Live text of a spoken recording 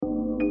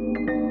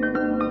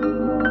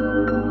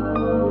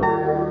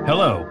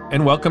Hello,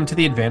 and welcome to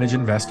The Advantage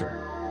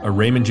Investor, a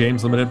Raymond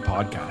James Limited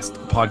podcast,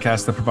 a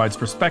podcast that provides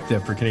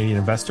perspective for Canadian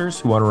investors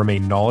who want to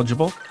remain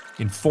knowledgeable,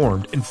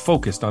 informed, and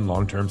focused on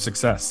long-term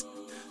success.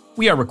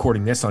 We are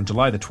recording this on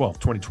July the 12th,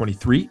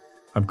 2023.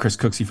 I'm Chris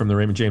Cooksey from the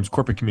Raymond James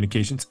Corporate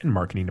Communications and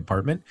Marketing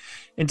Department.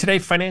 And today,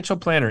 financial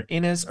planner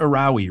Inez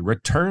Arawi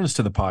returns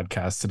to the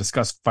podcast to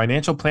discuss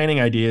financial planning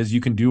ideas you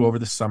can do over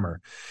the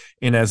summer.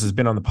 Inez has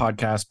been on the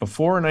podcast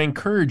before, and I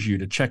encourage you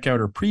to check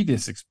out her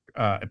previous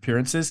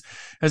appearances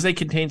as they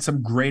contain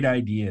some great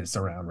ideas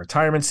around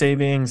retirement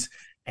savings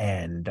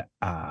and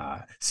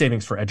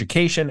savings for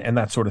education and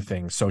that sort of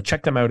thing. So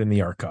check them out in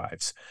the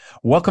archives.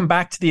 Welcome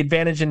back to The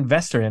Advantage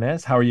Investor,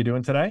 Inez. How are you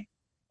doing today?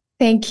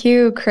 Thank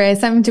you,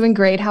 Chris. I'm doing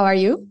great. How are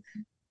you?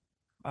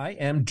 I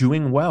am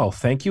doing well.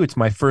 Thank you. It's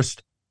my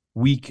first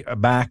week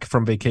back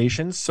from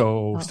vacation,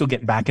 so still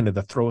getting back into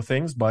the throw of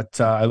things,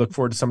 but I look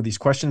forward to some of these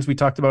questions we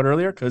talked about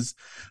earlier because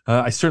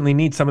I certainly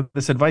need some of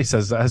this advice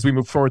as we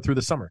move forward through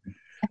the summer.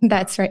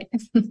 That's right.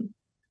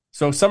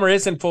 So summer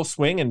is in full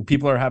swing and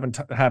people are having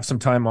to have some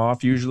time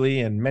off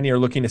usually, and many are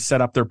looking to set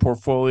up their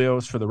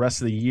portfolios for the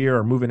rest of the year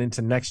or moving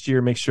into next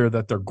year, make sure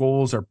that their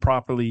goals are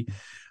properly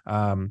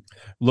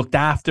looked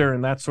after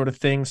and that sort of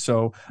thing.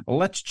 So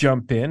let's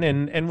jump in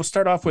and we'll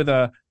start off with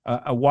a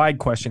wide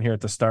question here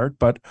at the start.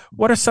 But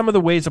what are some of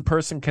the ways a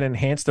person can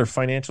enhance their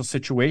financial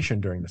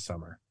situation during the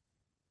summer?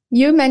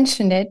 You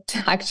mentioned it,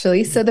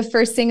 actually. So the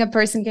first thing a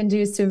person can do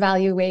is to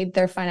evaluate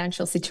their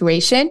financial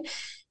situation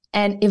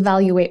and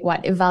evaluate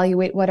what?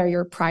 Evaluate what are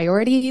your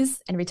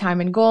priorities and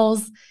retirement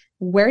goals.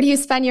 Where do you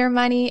spend your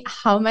money?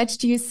 How much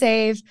do you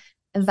save?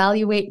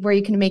 Evaluate where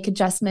you can make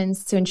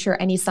adjustments to ensure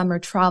any summer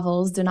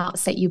travels do not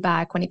set you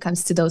back when it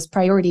comes to those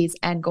priorities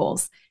and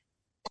goals.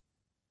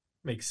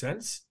 Makes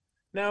sense.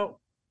 Now,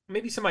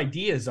 maybe some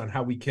ideas on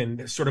how we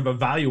can sort of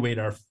evaluate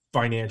our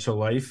financial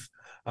life.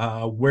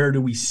 Where do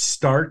we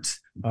start?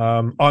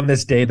 On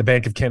this day, the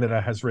Bank of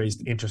Canada has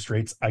raised interest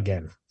rates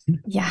again.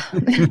 Yeah.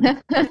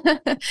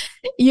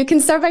 You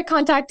can start by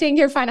contacting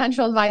your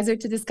financial advisor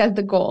to discuss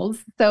the goals.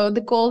 So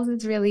the goals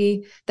is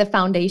really the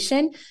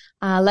foundation.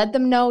 Let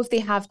them know if they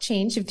have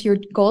changed, if your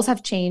goals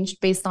have changed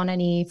based on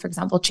any, for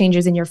example,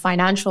 changes in your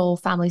financial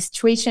family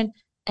situation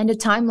and a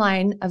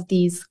timeline of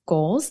these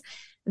goals.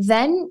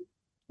 Then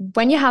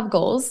when you have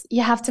goals,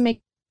 you have to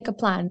make a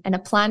plan, and a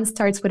plan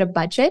starts with a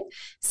budget.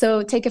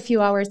 So take a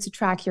few hours to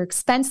track your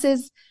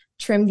expenses,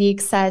 trim the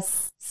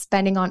excess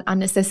spending on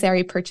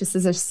unnecessary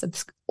purchases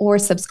or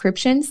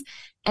subscriptions,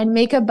 and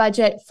make a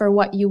budget for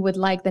what you would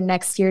like the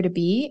next year to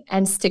be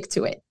and stick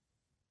to it.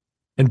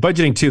 And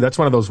budgeting too, that's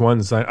one of those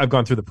ones I've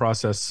gone through the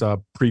process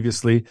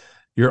previously.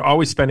 You're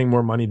always spending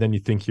more money than you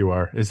think you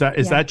are. Is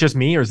that just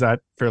me, or is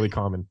that fairly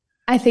common?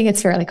 I think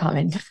it's fairly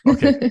common.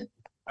 Okay.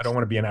 I don't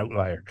want to be an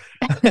outlier.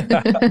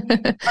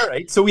 All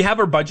right. So we have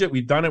our budget.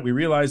 We've done it. We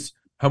realize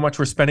how much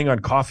we're spending on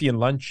coffee and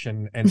lunch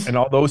and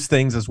all those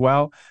things as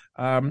well.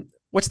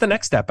 What's the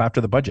next step after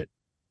the budget?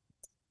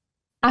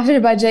 After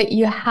the budget,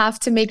 you have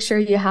to make sure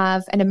you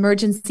have an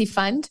emergency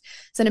fund.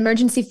 So an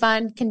emergency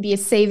fund can be a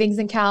savings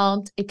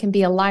account. It can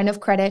be a line of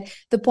credit.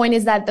 The point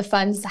is that the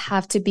funds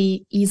have to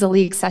be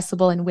easily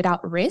accessible and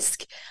without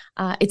risk.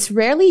 It's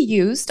rarely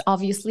used,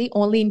 obviously,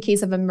 only in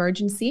case of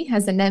emergency,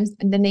 as the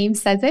name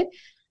says it.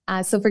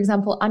 So for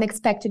example,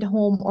 unexpected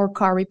home or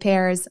car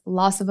repairs,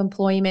 loss of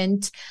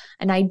employment.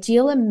 An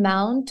ideal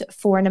amount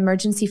for an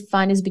emergency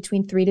fund is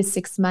between 3 to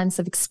 6 months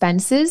of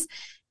expenses.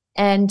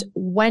 And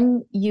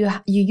when you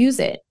use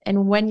it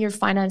and when your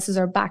finances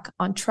are back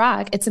on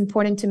track, it's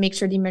important to make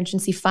sure the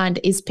emergency fund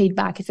is paid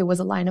back if it was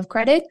a line of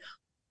credit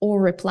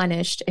or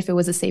replenished if it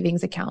was a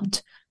savings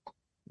account.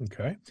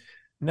 Okay.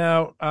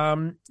 Now,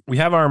 we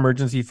have our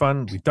emergency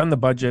fund. We've done the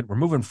budget. We're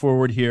moving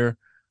forward here.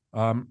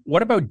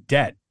 What about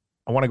debt?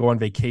 I want to go on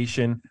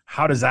vacation.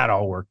 How does that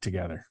all work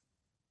together?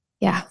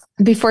 Yeah.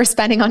 Before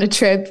spending on a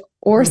trip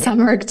or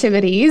summer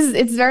activities,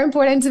 it's very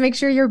important to make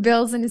sure your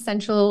bills and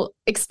essential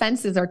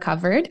expenses are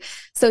covered.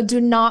 So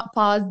do not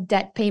pause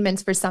debt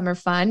payments for summer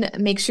fun.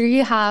 Make sure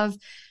you have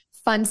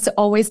funds to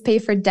always pay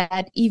for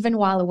debt, even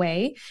while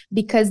away,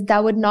 because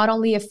that would not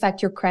only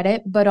affect your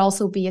credit, but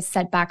also be a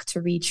setback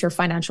to reach your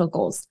financial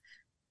goals.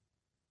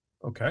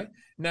 Okay.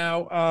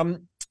 Now,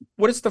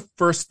 what is the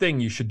first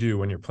thing you should do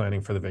when you're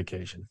planning for the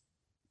vacation?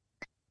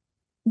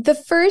 The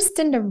first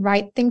and the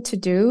right thing to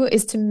do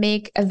is to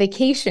make a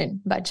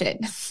vacation budget.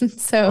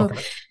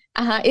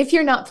 If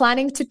you're not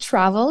planning to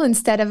travel,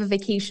 instead of a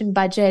vacation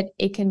budget,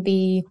 it can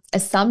be a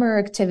summer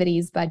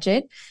activities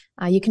budget.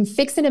 You can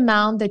fix an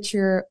amount that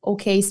you're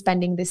okay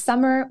spending this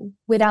summer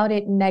without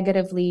it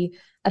negatively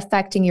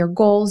affecting your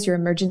goals, your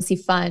emergency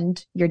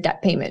fund, your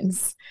debt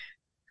payments.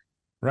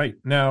 Right.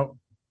 Now,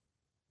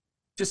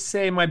 just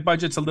say my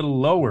budget's a little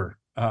lower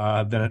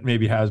than it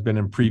maybe has been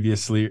in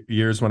previous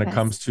years when it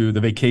comes to the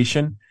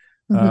vacation.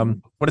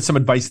 What is some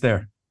advice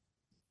there?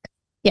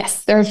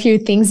 Yes, there are a few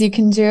things you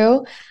can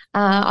do.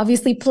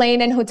 Obviously,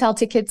 plane and hotel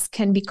tickets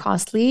can be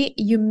costly.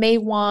 You may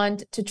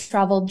want to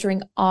travel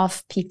during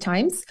off-peak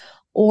times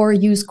or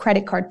use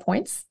credit card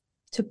points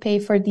to pay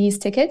for these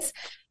tickets.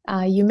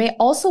 You may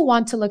also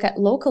want to look at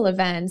local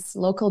events,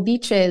 local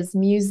beaches,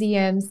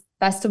 museums,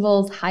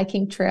 festivals,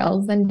 hiking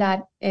trails, and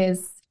that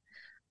is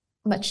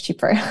much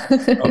cheaper.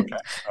 Okay.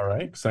 All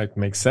right. So that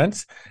makes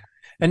sense.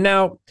 And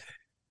now,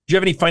 do you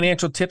have any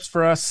financial tips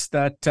for us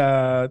that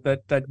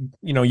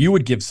you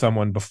would give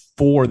someone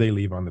before they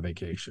leave on the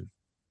vacation?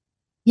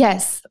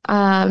 Yes.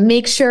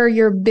 Make sure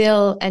your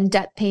bill and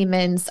debt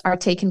payments are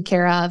taken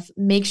care of.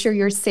 Make sure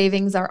your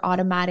savings are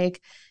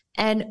automatic,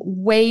 and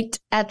wait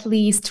at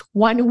least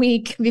 1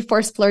 week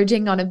before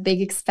splurging on a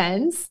big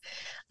expense.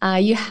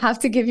 You have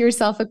to give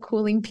yourself a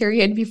cooling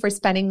period before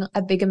spending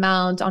a big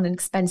amount on an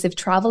expensive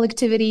travel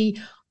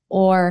activity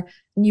or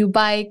new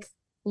bike,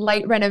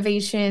 light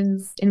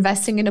renovations,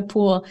 investing in a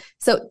pool.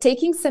 So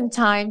taking some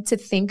time to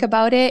think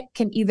about it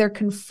can either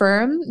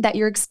confirm that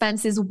your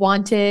expense is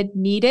wanted,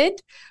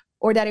 needed,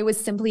 or that it was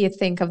simply a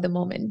think of the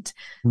moment.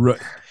 Right.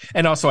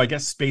 And also, I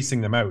guess,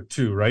 spacing them out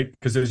too, right?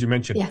 Because as you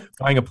mentioned,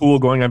 buying a pool,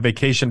 going on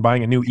vacation,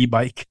 buying a new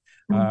e-bike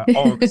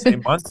all in the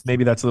same month,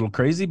 maybe that's a little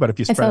crazy, but if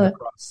you spread it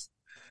across,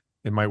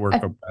 it might work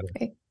out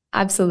better.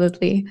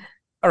 Absolutely.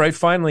 All right.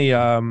 Finally,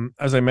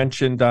 as I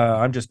mentioned,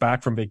 I'm just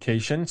back from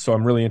vacation, so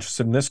I'm really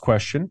interested in this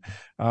question.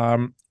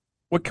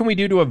 What can we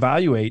do to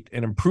evaluate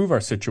and improve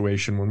our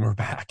situation when we're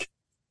back?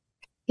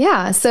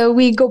 Yeah, so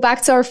we go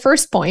back to our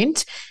first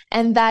point,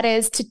 and that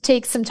is to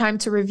take some time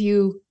to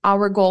review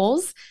our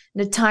goals,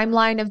 the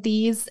timeline of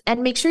these,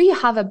 and make sure you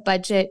have a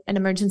budget, an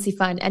emergency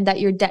fund, and that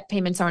your debt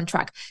payments are on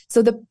track.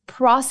 So the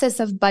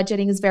process of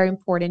budgeting is very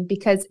important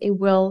because it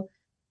will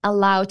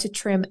allow to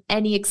trim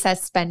any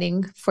excess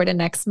spending for the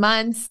next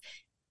months.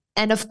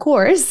 And of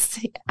course,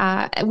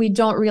 we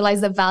don't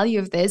realize the value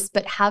of this,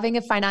 but having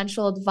a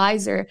financial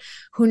advisor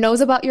who knows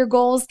about your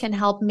goals can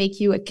help make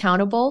you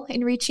accountable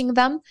in reaching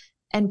them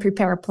and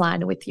prepare a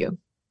plan with you.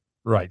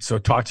 Right. So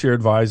talk to your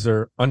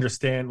advisor,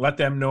 understand, let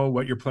them know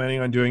what you're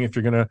planning on doing. If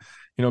you're going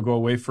to, go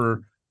away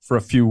for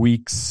a few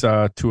weeks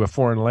to a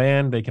foreign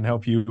land, they can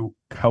help you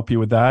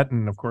with that.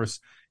 And of course,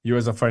 you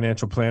as a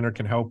financial planner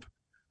can help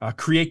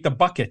create the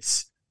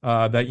buckets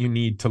that you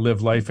need to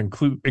live life,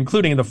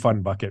 including the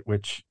fun bucket,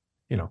 which,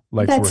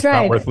 life's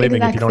not worth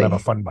living if you don't have a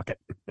fun bucket.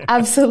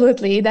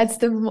 Absolutely. That's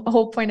the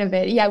whole point of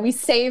it. Yeah. We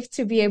save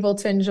to be able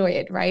to enjoy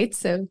it. Right.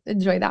 So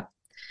enjoy that.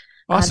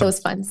 Awesome. Those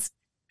funds.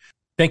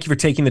 Thank you for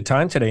taking the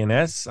time today,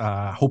 Inez.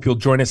 Hope you'll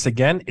join us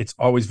again. It's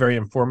always very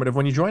informative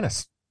when you join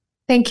us.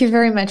 Thank you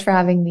very much for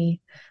having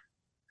me.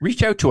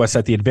 Reach out to us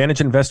at the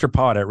Advantage Investor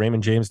Pod at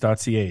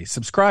raymondjames.ca.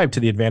 Subscribe to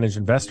the Advantage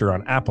Investor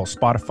on Apple,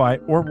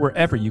 Spotify, or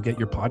wherever you get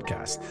your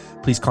podcasts.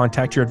 Please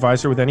contact your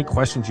advisor with any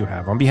questions you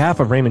have. On behalf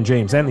of Raymond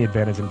James and the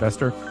Advantage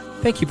Investor,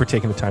 thank you for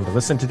taking the time to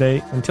listen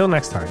today. Until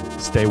next time,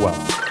 stay well.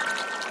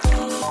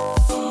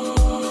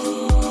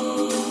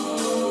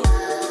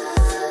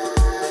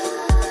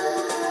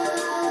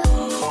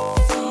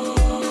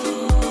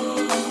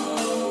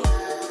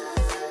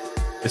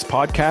 This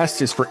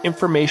podcast is for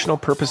informational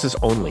purposes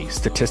only.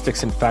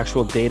 Statistics and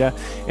factual data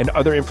and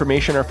other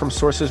information are from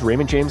sources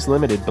Raymond James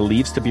Limited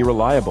believes to be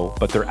reliable,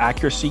 but their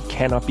accuracy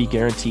cannot be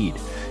guaranteed.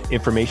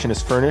 Information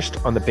is furnished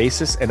on the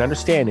basis and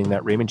understanding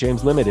that Raymond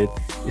James Limited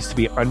is to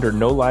be under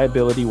no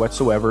liability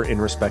whatsoever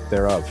in respect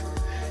thereof.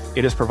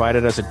 It is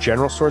provided as a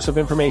general source of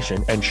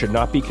information and should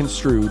not be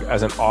construed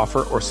as an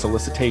offer or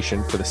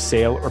solicitation for the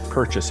sale or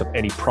purchase of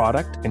any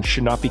product and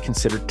should not be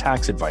considered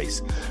tax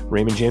advice.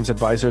 Raymond James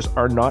advisors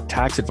are not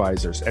tax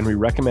advisors, and we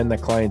recommend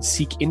that clients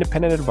seek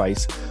independent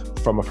advice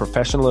from a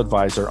professional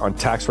advisor on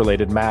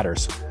tax-related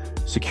matters.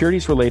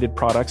 Securities-related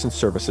products and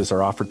services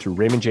are offered through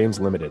Raymond James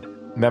Limited,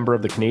 member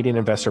of the Canadian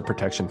Investor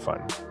Protection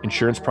Fund.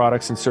 Insurance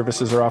products and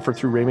services are offered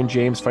through Raymond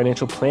James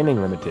Financial Planning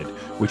Limited,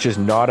 which is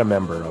not a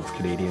member of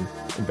Canadian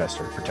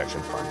Investor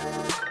Protection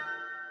Fund.